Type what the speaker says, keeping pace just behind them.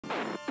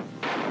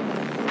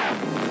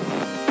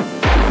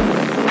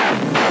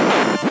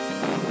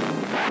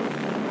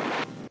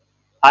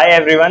Hi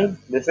everyone,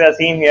 this is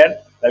Asim here.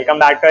 Welcome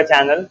back to our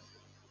channel.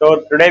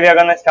 So today we are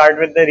going to start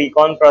with the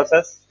Recon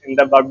process in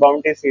the bug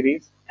bounty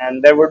series,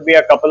 and there would be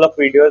a couple of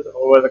videos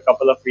over the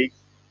couple of weeks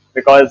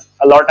because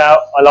a lot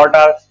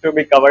has to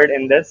be covered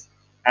in this,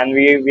 and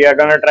we are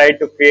going to try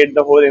to create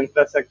the whole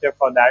infrastructure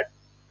for that.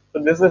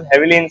 So this is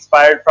heavily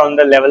inspired from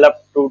the Level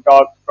Up 2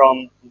 talk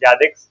from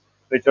Jadix,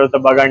 which was the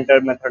bug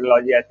hunter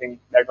methodology. I think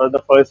that was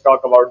the first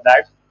talk about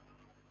that.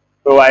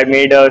 So I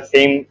made a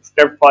same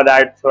script for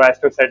that so as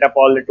to set up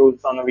all the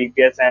tools on a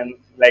VPS and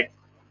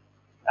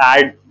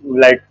add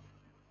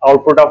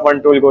output of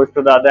one tool goes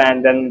to the other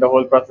and then the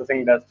whole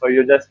processing does. So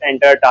you just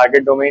enter a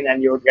target domain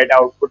and you would get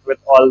output with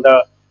all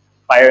the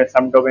fire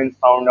subdomains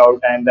found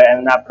out and the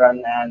nmap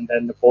run and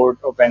then the port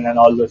open and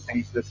all those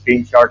things, the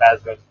screenshot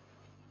as well.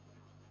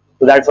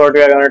 So that's what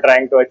we are going to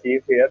trying to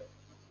achieve here.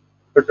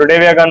 So today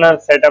we are going to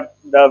set up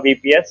the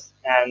VPS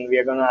and we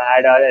are going to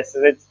add our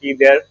SSH key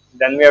there.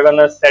 Then we are going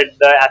to set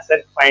the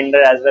asset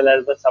finder as well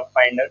as the sub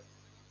finder.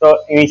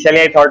 So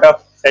initially I thought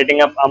of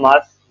setting up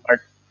AMAS, but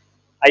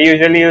I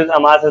usually use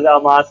AMAS as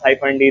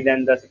AMAS-D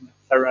then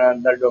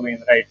the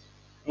domain, right?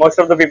 Most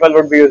of the people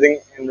would be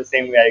using in the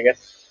same way, I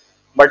guess.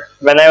 But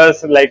when I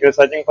was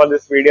researching for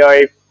this video,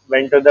 I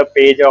went to the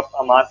page of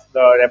AMAS,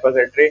 the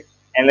repository,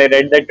 and I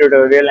read the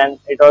tutorial, and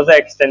it was an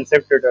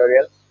extensive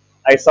tutorial.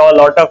 I saw a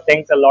lot of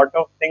things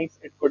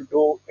it could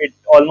do. It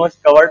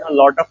almost covered a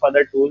lot of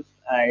other tools.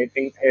 I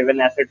think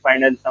even Asset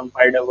Finder and some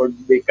finder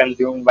would be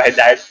consumed by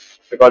that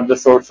because the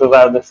sources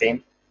are the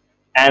same.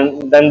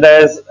 And then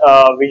there's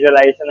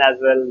visualization as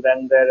well.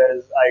 Then there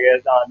is, I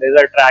guess,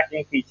 there's a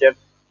tracking feature.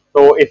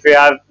 So if you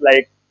have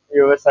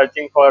you were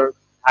searching for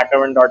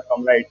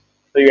hackerone.com, right?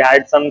 So you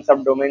had some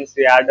subdomains,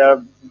 you had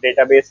a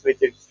database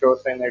which it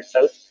stores in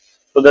itself.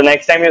 So the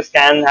next time you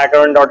scan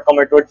hackerone.com,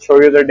 it would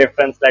show you the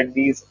difference, like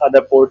these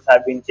other ports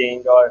have been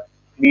changed or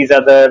these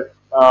other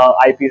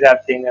IPs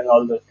have changed and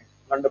all those things.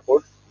 Not the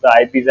ports, the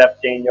IPs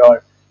have changed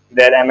or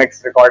their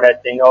MX record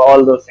has changed or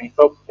all those things.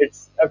 So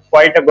it's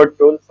quite a good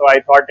tool. So I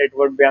thought it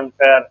would be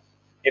unfair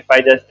if I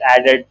just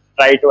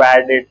try to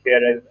add it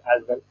here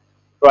as well.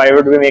 So I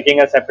would be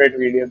making a separate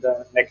video.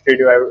 The next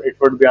video, it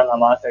would be on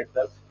AMAS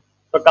itself.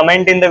 So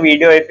comment in the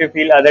video if you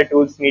feel other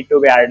tools need to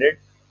be added.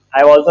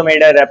 I've also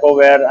made a repo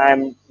where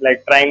I'm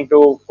trying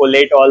to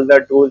collate all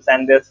the tools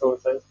and their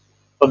sources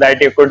so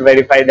that you could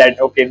verify that,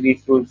 okay,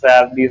 these tools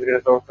have these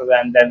resources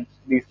and then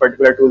these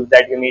particular tools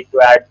that you need to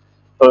add.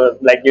 So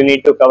you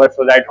need to cover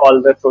so that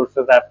all the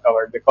sources have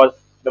covered, because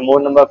the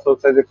more number of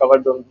sources you cover,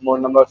 the more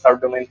number of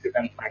subdomains you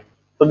can find.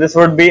 So this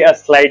would be a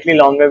slightly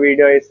longer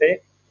video, I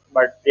say,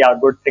 but yeah,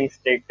 good things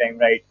take time,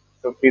 right?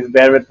 So please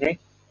bear with me.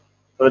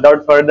 So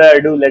without further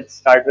ado, let's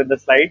start with the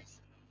slides.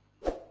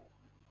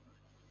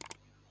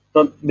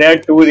 So there are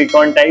two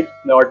recon types,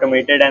 the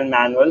automated and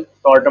manual.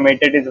 So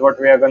automated is what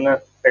we are going to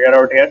figure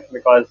out here,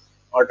 because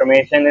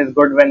automation is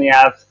good when you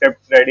have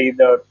scripts ready,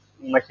 the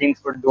machines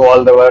could do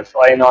all the work,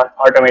 so in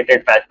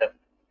automated fashion.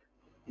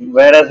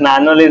 Whereas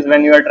manual is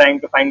when you are trying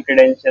to find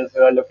credentials,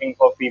 you are looking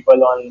for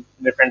people on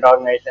different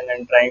organizations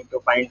and trying to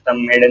find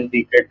some hidden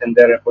secrets in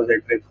their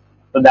repositories.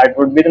 So that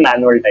would be the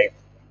manual type.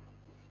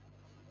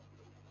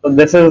 So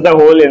this is the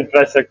whole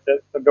infrastructure.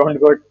 So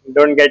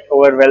don't get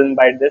overwhelmed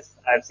by this.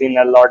 I've seen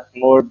a lot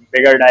more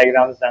bigger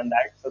diagrams than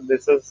that. So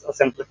this is a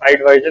simplified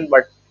version,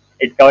 but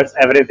it covers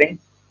everything.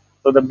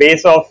 So the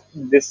base of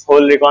this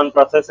whole recon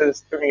process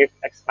is to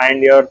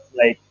expand your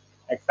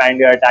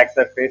attack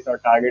surface or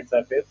target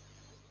surface,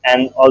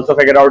 and also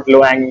figure out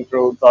low hanging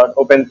fruits or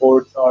open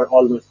ports or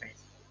all those things.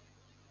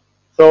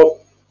 So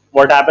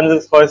what happens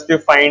is, first you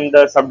find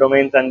the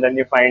subdomains and then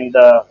you find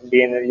the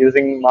DNS.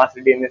 Using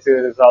master DNS, you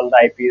resolve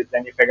the IPs,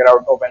 then you figure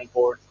out open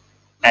ports,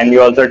 and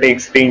you also take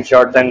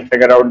screenshots and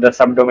figure out the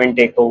subdomain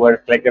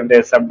takeover, like if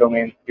there's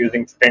subdomain,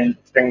 using string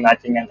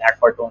matching and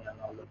aquatone and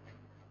all those things.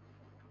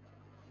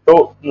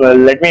 So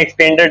let me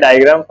explain the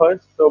diagram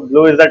first. So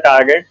blue is the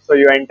target. So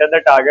you enter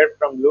the target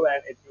from blue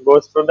and it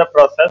goes through the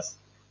process,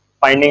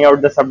 finding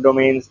out the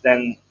subdomains,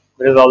 then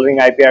resolving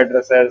IP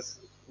addresses,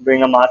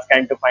 doing a mask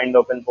scan to find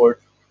open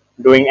ports,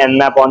 doing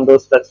nmap on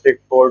those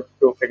specific ports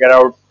to figure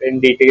out in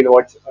detail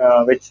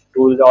which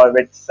tools or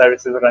which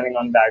services are running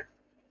on that.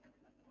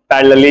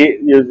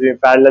 Parallelly,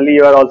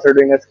 you are also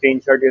doing a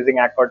screenshot using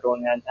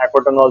aquatone, and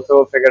aquatone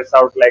also figures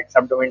out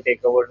subdomain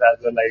takeovers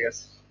as well, I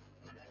guess.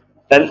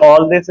 Then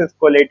all this is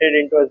collated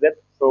into a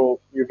zip, so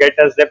you get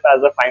a zip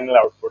as a final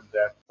output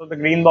there. So the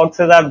green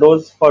boxes are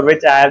those for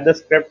which I have the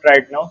script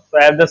right now. So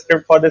I have the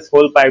script for this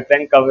whole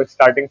pipeline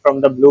starting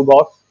from the blue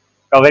box,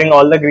 covering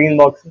all the green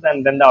boxes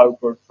and then the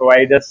output. So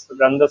I just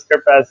run the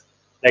script as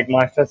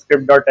master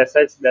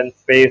script.sh, then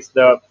space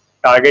the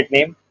target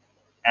name,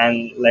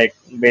 and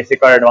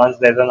basic or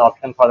advanced, there's an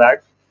option for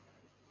that.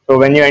 So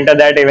when you enter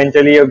that,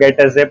 eventually you get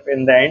a zip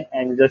in the end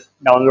and you just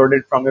download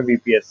it from a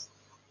VPS.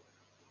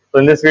 So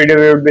in this video,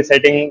 we would be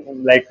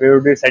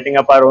setting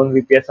up our own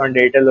VPS on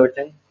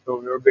DigitalOcean. So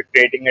we would be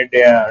creating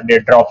a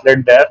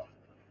Droplet there,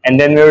 and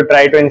then we would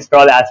try to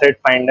install Asset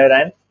Finder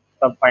and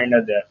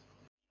Subfinder there.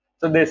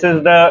 So this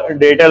is the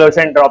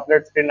DigitalOcean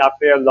Droplet screen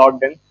after you have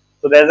logged in.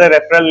 So there's a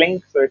referral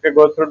link. So if you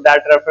go through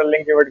that referral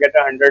link, you would get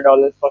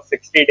 $100 for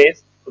 60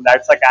 days. So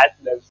that's a catch.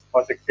 That's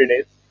for 60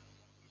 days.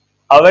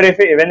 However,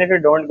 even if you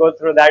don't go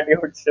through that, you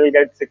would still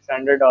get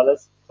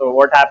 $600. So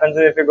what happens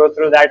is if you go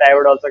through that, I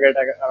would also get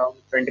around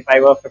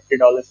 25 or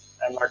 $50.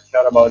 I'm not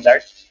sure about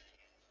that.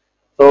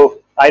 So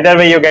either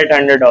way, you get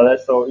 $100.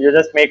 So you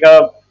just make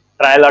a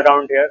trial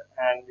account here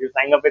and you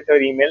sign up with your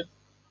email.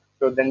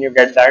 So then you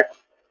get that.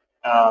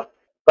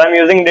 So I'm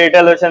using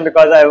DataLotion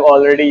because I've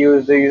already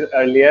used these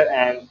earlier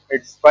and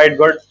it's quite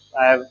good.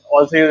 I've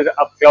also used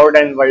UpCloud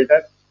and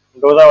Vultr.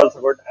 Those are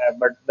also good,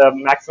 but the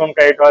maximum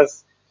credit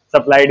was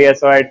supplied here,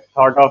 so I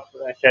thought of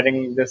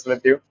sharing this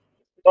with you.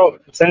 So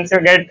since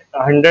you get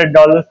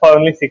 $100 for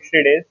only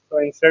 60 days, so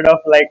instead of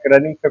like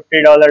running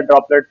 $50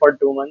 droplet for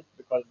 2 months,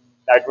 because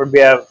that would be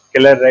a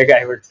killer rig,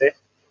 I would say.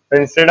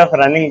 So instead of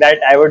running that,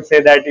 I would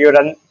say that you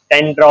run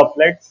 10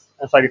 droplets,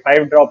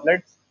 5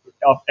 droplets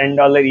of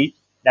 $10 each.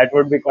 That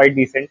would be quite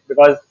decent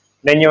because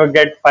then you would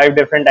get 5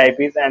 different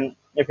IPs, and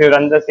if you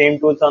run the same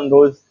tools on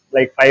those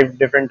like 5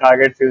 different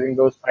targets using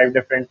those 5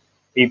 different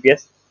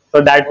VPS, so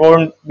that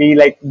won't be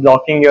like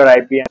blocking your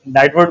IP, and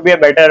that would be a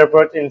better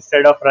approach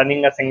instead of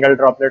running a single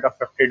droplet of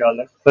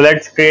 $50. So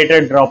let's create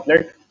a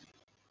droplet.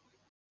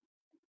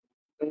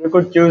 So you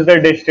could choose the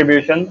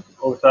distribution.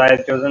 Oh, so I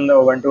have chosen the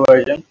Ubuntu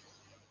version,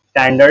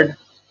 standard,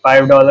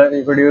 $5.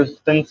 You could use,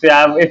 since you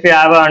have, if you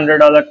have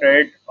 $100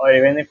 credit, or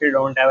even if you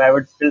don't have, I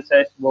would still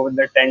say go with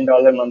the $10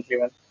 monthly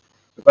one,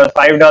 because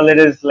 $5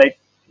 is like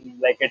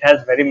it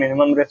has very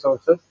minimum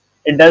resources.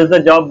 It does the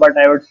job, but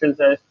I would still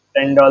say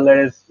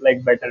 $10 is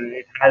like better.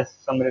 It has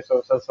some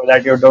resources so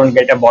that you don't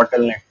get a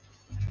bottleneck.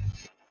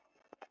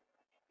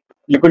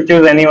 You could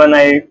choose any one.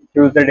 I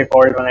choose the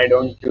default one. I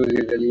don't choose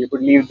usually. You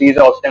could leave these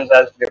options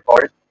as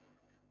default.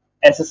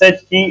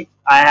 SSH key.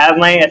 I have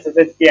my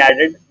SSH key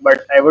added,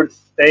 but I would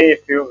say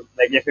if you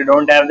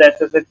don't have the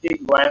SSH key,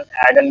 go and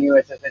add a new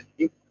SSH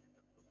key.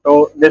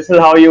 So this is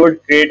how you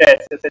would create a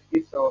SSH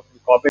key. So you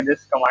copy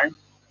this command,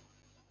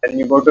 then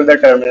you go to the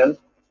terminal.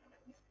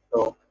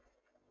 So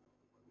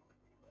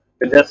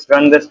you just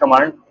run this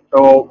command.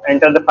 So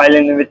enter the file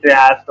in which you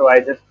have. So I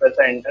just press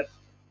enter.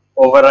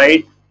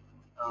 Overwrite.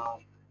 Uh,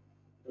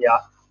 yeah,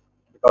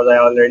 because I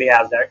already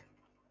have that.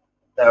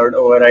 So I would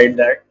override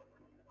that.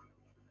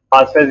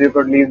 Passwords you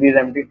could leave these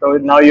empty. So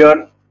now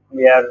your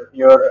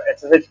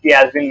SSH key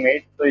has been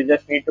made. So you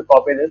just need to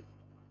copy this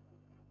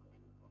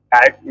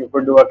cat. You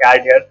could do a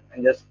cat here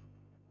and just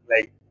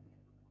like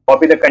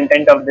copy the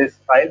content of this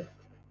file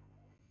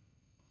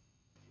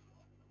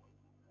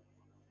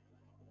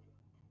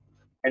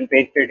and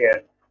paste it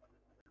here.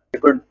 You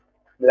could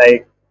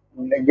like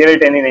give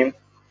it any name.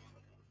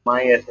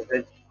 My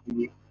SSH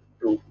key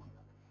 2.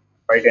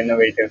 Quite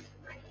innovative.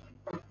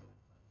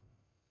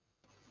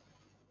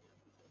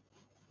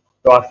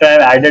 So after I've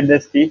added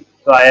this key,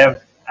 so I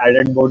have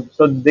added both.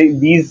 So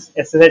these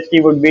SSH key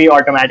would be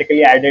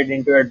automatically added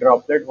into a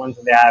droplet once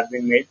they have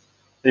been made.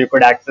 So you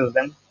could access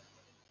them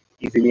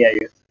easily, I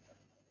guess.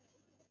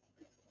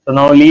 So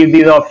now leave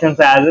these options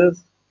as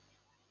is.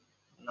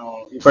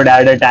 Now you could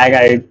add a tag.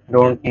 I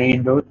don't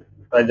need those.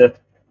 So I just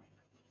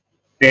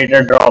create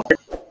a droplet.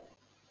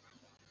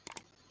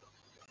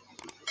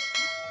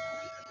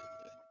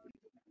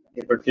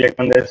 You could click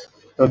on this.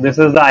 So this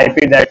is the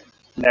IP that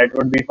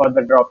would be for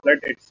the droplet.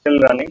 It's still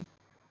running.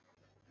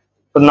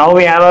 So now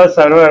we have a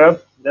server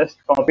up. Just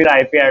copy the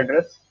IP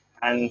address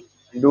and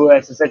do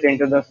SSH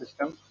into the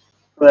system.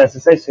 So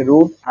SSH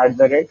root at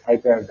the rate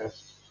IP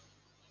address.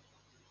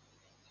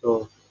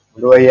 So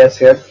do a yes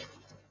here.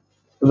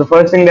 So the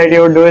first thing that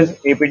you would do is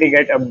apt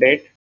get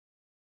update.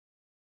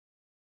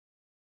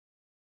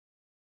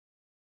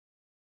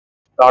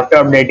 So after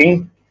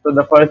updating, so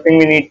the first thing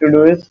we need to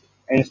do is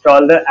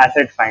install the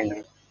asset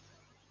finder.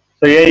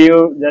 So here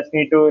you just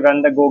need to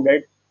run the go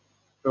get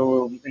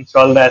to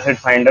install the asset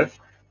finder.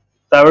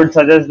 So I would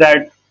suggest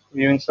that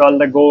you install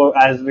the Go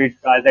as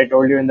I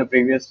told you in the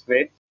previous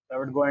way. So I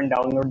would go and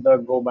download the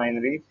Go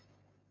binary.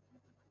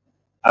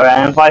 I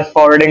am fast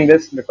forwarding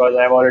this because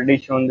I have already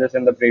shown this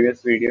in the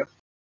previous video.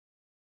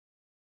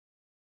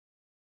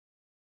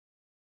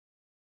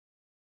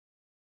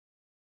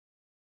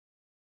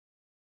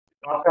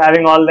 After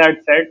having all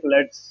that set,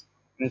 let's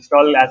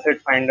install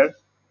Asset Finder.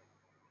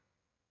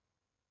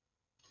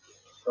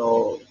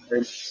 So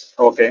it's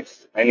okay.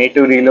 I need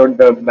to reload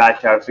the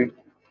batch RC.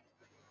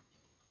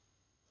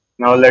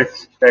 Now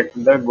let's check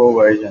the Go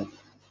version.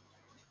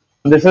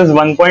 This is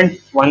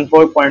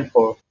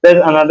 1.14.4.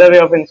 There's another way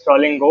of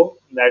installing Go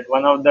that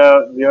one of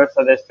the viewers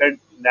suggested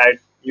that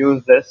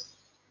use this.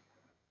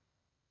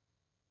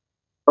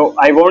 So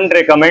I won't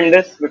recommend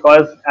this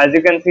because as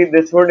you can see,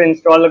 this would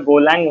install a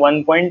Golang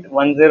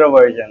 1.10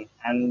 version,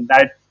 and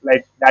that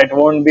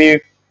won't be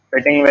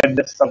fitting with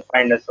this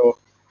Subfinder. So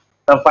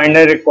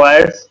Subfinder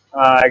requires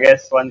I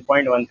guess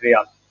 1.13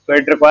 up. So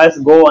it requires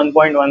Go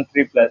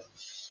 1.13 plus.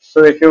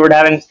 So if you would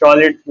have installed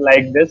it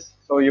like this,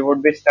 so you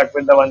would be stuck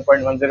with the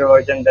 1.10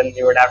 version. Then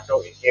you would have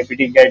to apt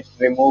get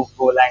remove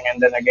Golang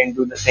and then again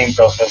do the same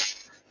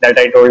process that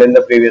I told in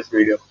the previous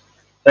video.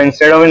 So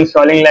instead of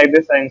installing like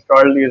this, I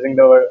installed using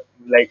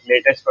like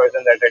latest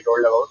version that I told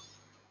about.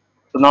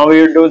 So now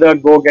we will do the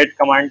go get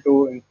command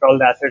to install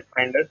the asset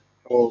finder.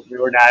 So we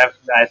would have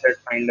the asset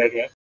finder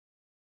here.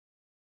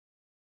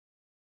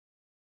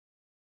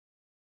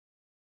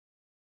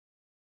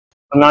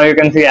 So now you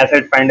can see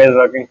asset finder is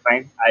working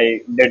fine.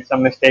 I did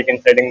some mistake in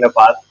setting the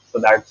path, so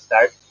that's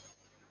that.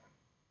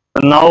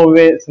 So now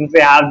since we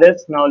have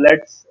this, now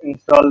let's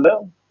install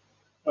the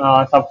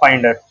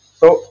subfinder.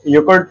 So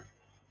you could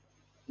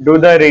do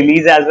the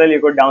release as well.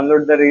 You could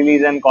download the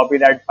release and copy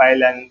that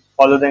file and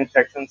follow the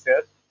instructions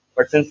here.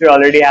 But since we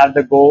already have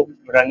the Go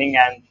running,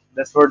 and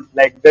this would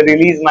like the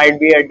release might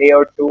be a day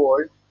or two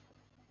old,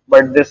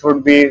 but this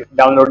would be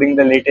downloading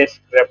the latest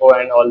repo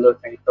and all those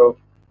things. So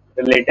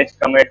the latest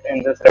commit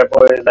in this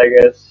repo is, I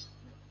guess,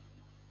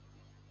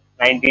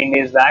 19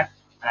 days back,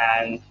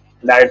 and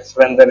that's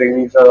when the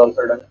release was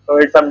also done. So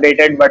it's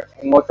updated, but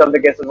in most of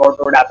the cases,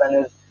 what would happen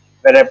is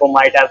the repo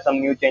might have some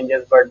new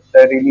changes, but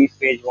the release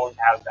page won't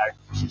have that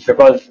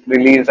because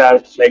release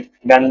are like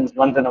done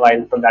once in a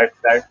while. So that's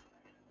that.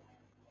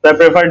 So I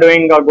prefer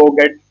doing a go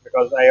get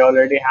because I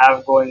already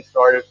have Go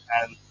installed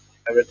and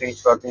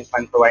everything's working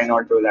fine. So why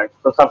not do that?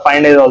 So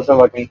Subfind is also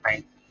working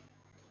fine.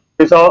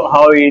 You saw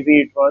how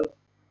easy it was.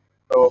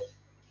 So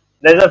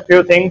there's a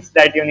few things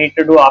that you need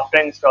to do after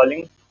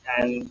installing,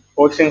 and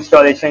post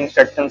installation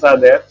instructions are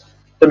there.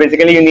 So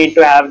basically you need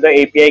to have the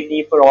API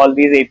key for all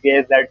these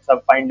APIs that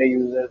Subfinder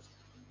uses,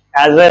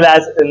 as well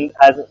as in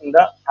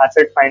the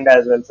asset finder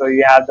as well. So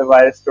you have the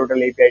virus total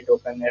API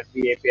token,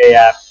 FB API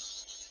app,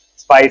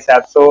 Spice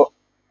app. So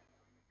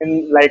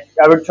in like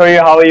I would show you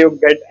how you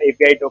get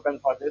API token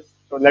for this.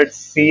 So let's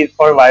see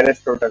for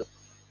virus total.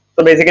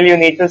 So basically you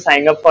need to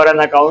sign up for an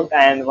account,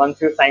 and once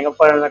you sign up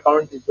for an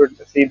account, you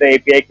could see the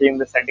API key in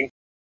the settings.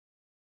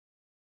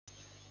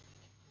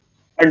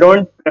 I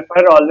don't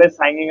prefer always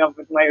signing up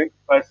with my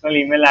personal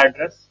email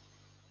address.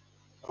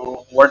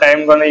 So what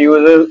I'm gonna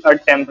use is a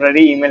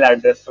temporary email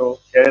address. So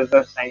here is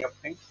the sign up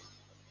thing.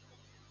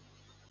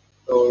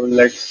 So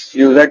let's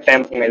use a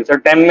temp mail. So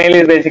temp mail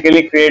is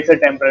basically creates a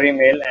temporary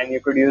mail, and you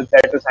could use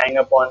that to sign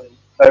up on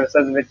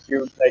services which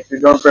you like. You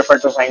don't prefer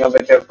to sign up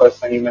with your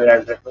personal email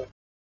address.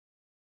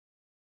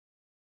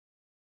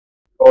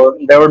 So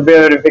there would be a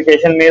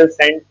verification mail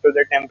sent to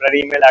the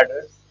temporary email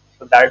address.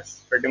 So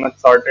that's pretty much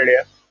sorted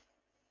here.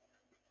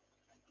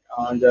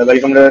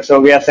 Welcome to the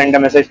show. We have sent a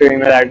message to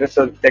email address.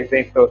 So check the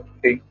info.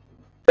 See.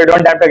 So you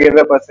don't have to give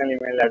a personal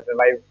email address.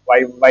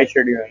 Why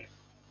should you?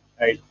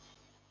 Right?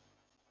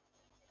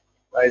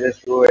 I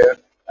just go here,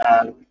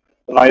 and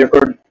now you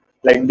could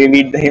like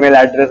delete the email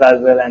address as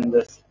well and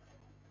just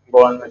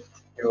go on with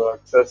your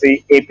work. So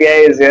see,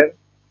 API is here.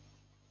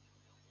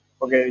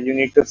 Okay, you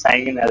need to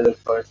sign in as well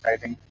first. I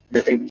think.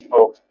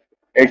 Oh,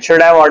 it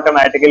should have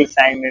automatically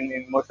signed in.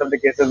 In most of the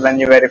cases, when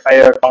you verify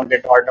your account,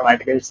 it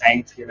automatically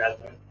signs you as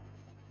well.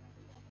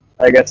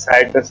 I guess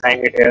I had to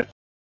sign it here.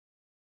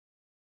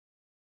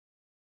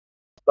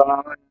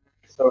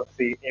 So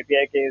see,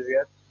 API key is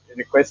here.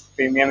 Request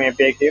premium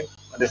API key.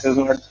 This is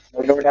not.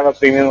 I don't have a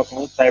premium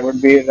account, so I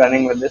would be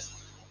running with this.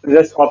 So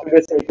just copy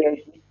this API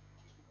key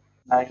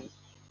and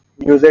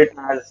use it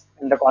as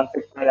in the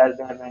config file as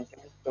they have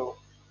mentioned. So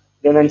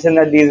they mentioned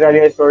that these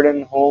values are stored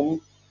in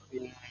home.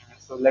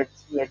 So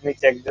let me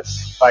check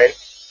this file.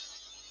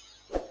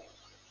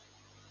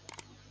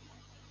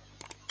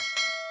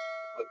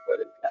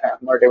 I'm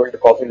not able to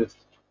copy this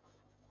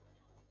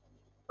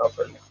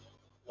properly.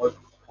 What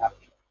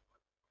happened?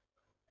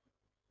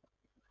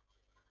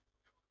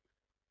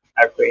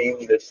 I have to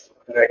aim this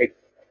right.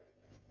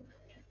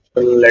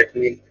 So let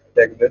me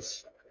check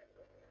this.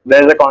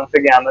 There's a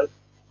config YAML.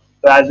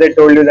 So as they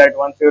told you that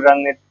once you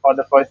run it for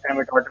the first time,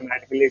 it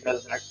automatically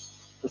does that.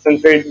 So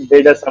since we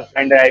did a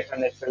subfinder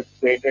icon, it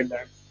created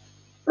that.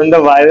 From the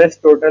virus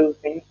total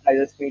thing, I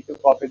just need to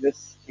copy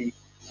this key.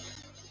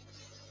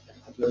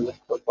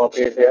 So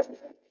copy it here.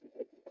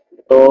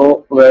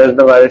 So where is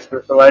the virus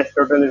total? So virus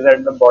total is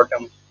at the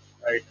bottom,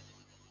 right?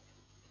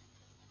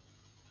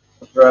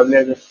 So probably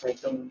I just need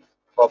to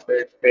copy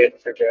it,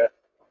 paste it here.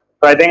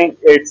 So I think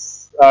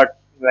it's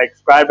like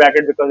square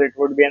bracket because it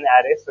would be an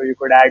array. So you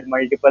could add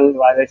multiple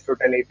virus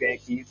total API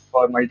keys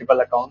for multiple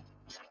accounts.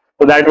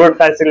 So that would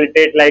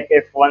facilitate like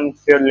if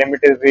once your limit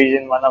is reached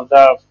in one of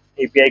the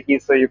API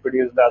keys, so you could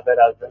use the other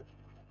as well.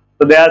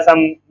 So there are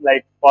some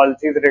like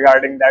policies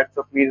regarding that.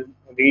 So please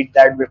read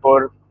that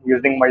before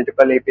using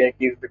multiple API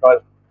keys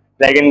because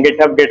like in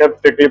GitHub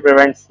strictly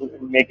prevents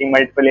making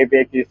multiple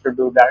API keys to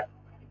do that.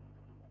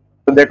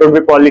 So there could be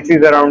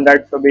policies around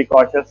that. So be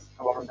cautious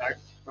about that.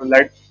 So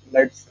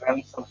let's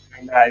run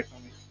subfinder hyphen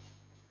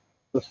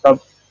so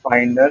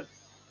subfinder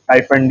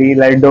hyphen d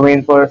like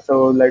domain first.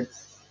 So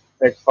let's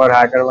check for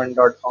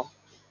hacker1.com.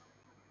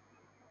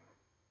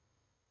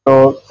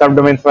 So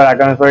subdomains for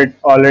HACR. So it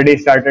already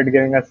started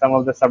giving us some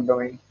of the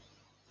subdomains.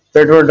 So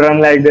it would run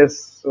like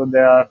this. So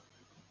there are,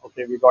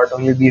 okay, we got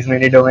only these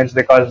many domains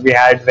because we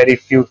had very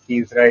few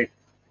keys, right?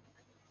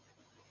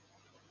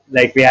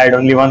 Like we had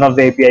only one of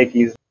the API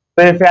keys.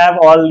 So if you have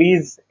all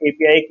these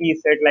API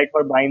keys set like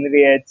for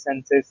binary, edge,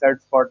 and say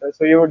search spotter,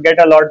 so you would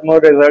get a lot more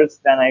results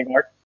than I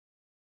got.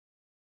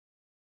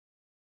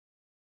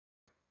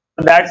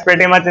 So that's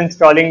pretty much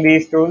installing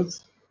these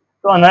tools.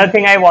 So another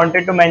thing I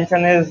wanted to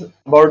mention is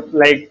about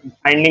like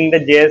finding the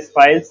JS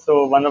files.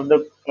 So one of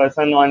the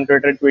person on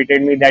Twitter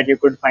tweeted me that you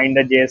could find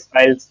the JS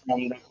files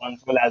from the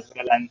console as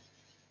well, and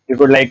you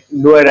could like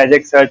do a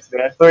regex search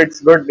there. So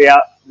it's good,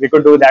 yeah, we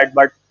could do that.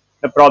 But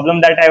the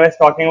problem that I was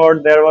talking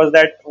about there was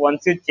that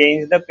once you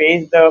change the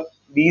page,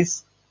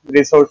 these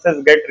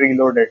resources get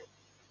reloaded.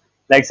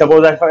 Like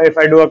suppose if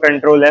I do a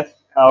control F,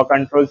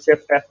 control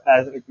shift F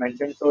as it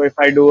mentioned. So if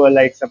I do a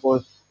like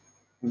suppose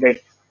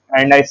git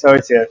and I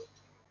search here,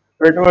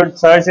 so it would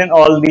search in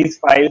all these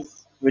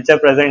files which are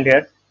present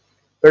here.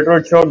 So it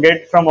would show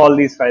git from all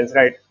these files,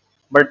 right?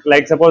 But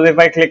like suppose if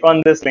I click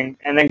on this link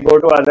and then go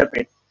to other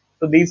page,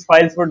 so these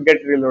files would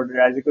get reloaded.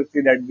 As you could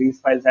see that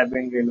these files have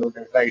been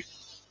reloaded, right?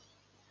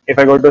 If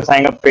I go to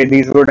sign up page,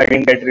 these would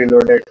again get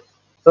reloaded.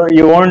 So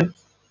you won't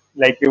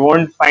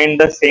find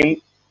the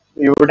same.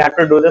 You would have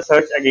to do the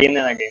search again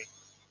and again.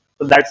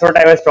 So that's what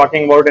I was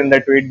talking about in the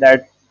tweet,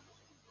 that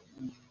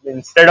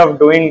instead of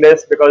doing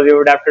this, because you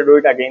would have to do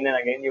it again and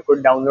again, you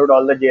could download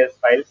all the JS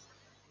files.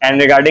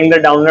 And regarding the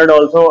download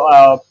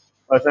also,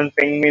 person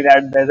pinged me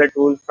that there's a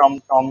tool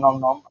from Tom Nom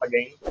Nom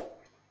again,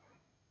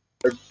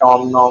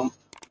 Tom Nom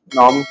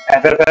Nom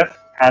FFF,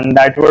 and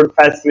that would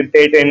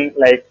facilitate in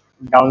like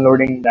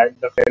downloading that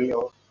the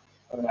failure.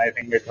 I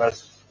think it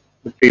was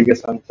the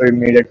previous one, so we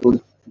made a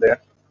tool there.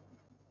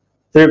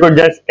 So you could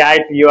just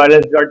cat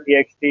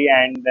urls.txt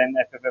and then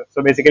FFF.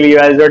 So basically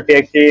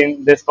urls.txt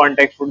in this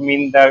context would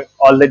mean the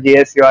all the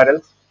JS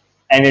URLs,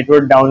 and it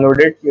would download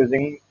it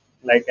using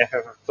like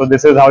FFF. So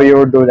this is how you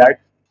would do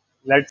that.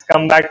 Let's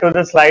come back to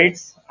the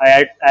slides.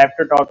 I have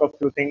to talk a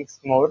few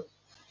things more.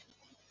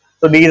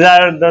 So these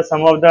are the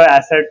some of the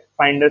asset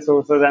finder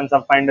sources and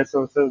subfinder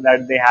sources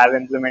that they have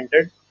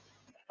implemented.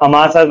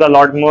 Hamas has a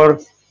lot more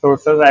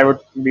sources. I would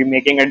be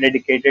making a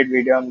dedicated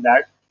video on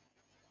that.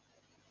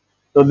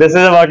 So this is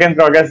a work in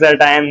progress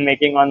that I am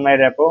making on my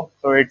repo.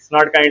 So it's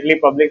not currently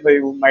public, so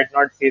you might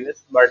not see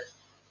this, but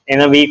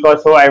in a week or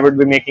so, I would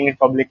be making it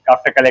public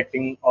after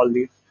collecting all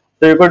these.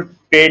 So you could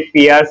create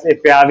PRs.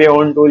 If you have your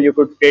own tool, you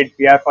could create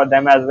PR for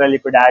them as well. You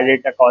could add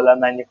it a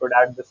column and you could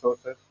add the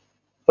sources,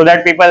 so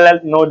that people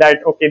know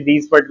that, okay,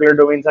 these particular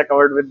domains are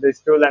covered with this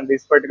tool and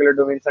these particular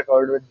domains are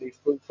covered with these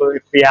tools. So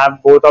if we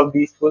have both of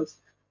these tools,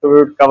 so we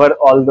would cover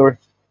all those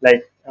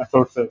like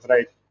sources,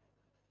 right?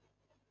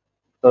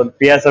 So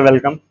PRs are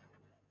welcome.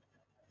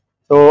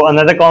 So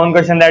another common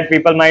question that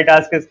people might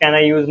ask is, can I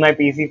use my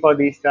PC for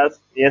these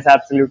tasks? Yes,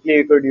 absolutely,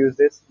 you could use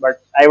this,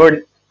 but I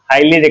would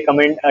highly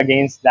recommend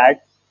against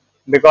that,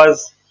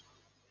 because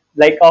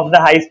like of the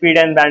high speed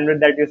and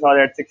bandwidth that you saw,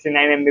 that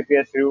 69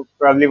 Mbps, you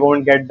probably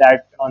won't get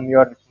that on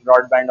your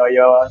broadband or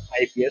your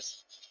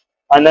IPS.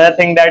 Another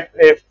thing, that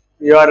if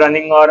you are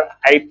running or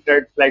high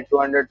threads like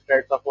 200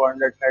 threads or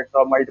 400 threads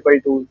or multiple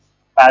tools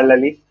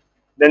parallelly,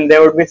 then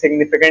there would be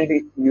significant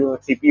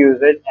CPU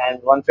usage.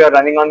 And once you are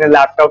running on your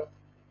laptop,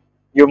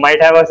 you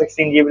might have a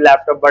 16 GB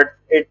laptop, but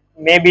it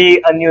may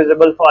be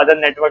unusable for other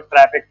network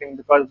traffic thing,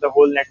 because the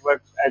whole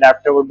network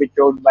adapter would be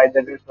choked by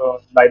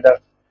the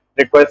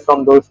request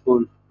from those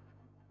tools.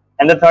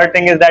 And the third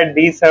thing is that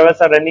these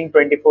servers are running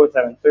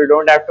 24/7, so you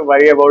don't have to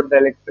worry about the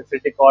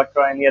electricity cost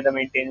or any other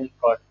maintenance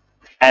cost.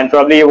 And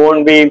probably you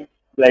won't be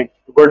like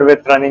good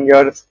with running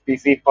your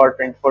PC for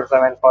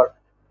 24/7 for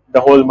the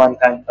whole month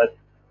and such.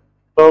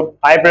 So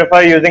I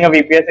prefer using a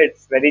VPS.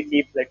 It's very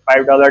cheap, like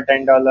 $5,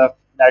 $10.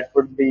 That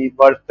would be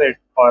worth it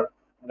for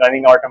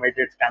running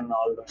automated scan and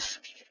all those.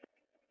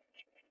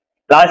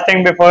 Last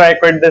thing before I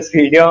quit this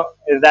video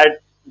is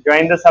that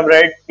join the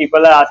subreddit.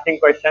 People are asking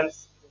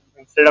questions.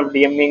 Instead of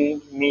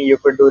DMing me, you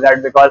could do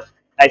that, because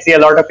I see a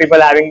lot of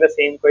people having the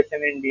same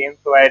question in DM.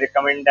 So I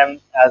recommend them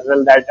as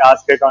well that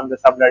ask it on the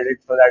subreddit,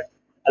 so that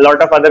a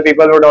lot of other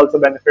people would also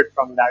benefit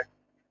from that.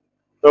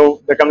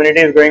 So the community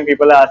is growing.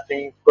 People are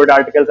asking. Good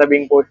articles are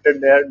being posted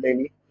there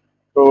daily.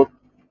 So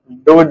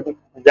do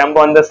jump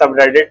on the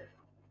subreddit.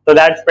 So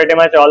that's pretty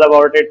much all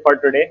about it for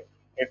today.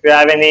 If you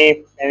have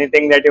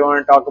anything that you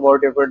want to talk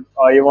about, you could,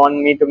 or you want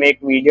me to make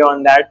video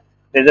on that,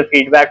 there's a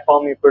feedback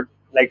form. You could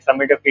like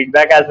submit a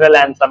feedback as well,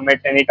 and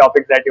submit any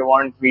topics that you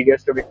want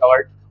videos to be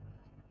covered.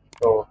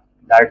 So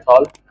that's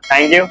all.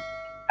 Thank you.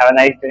 Have a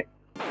nice day.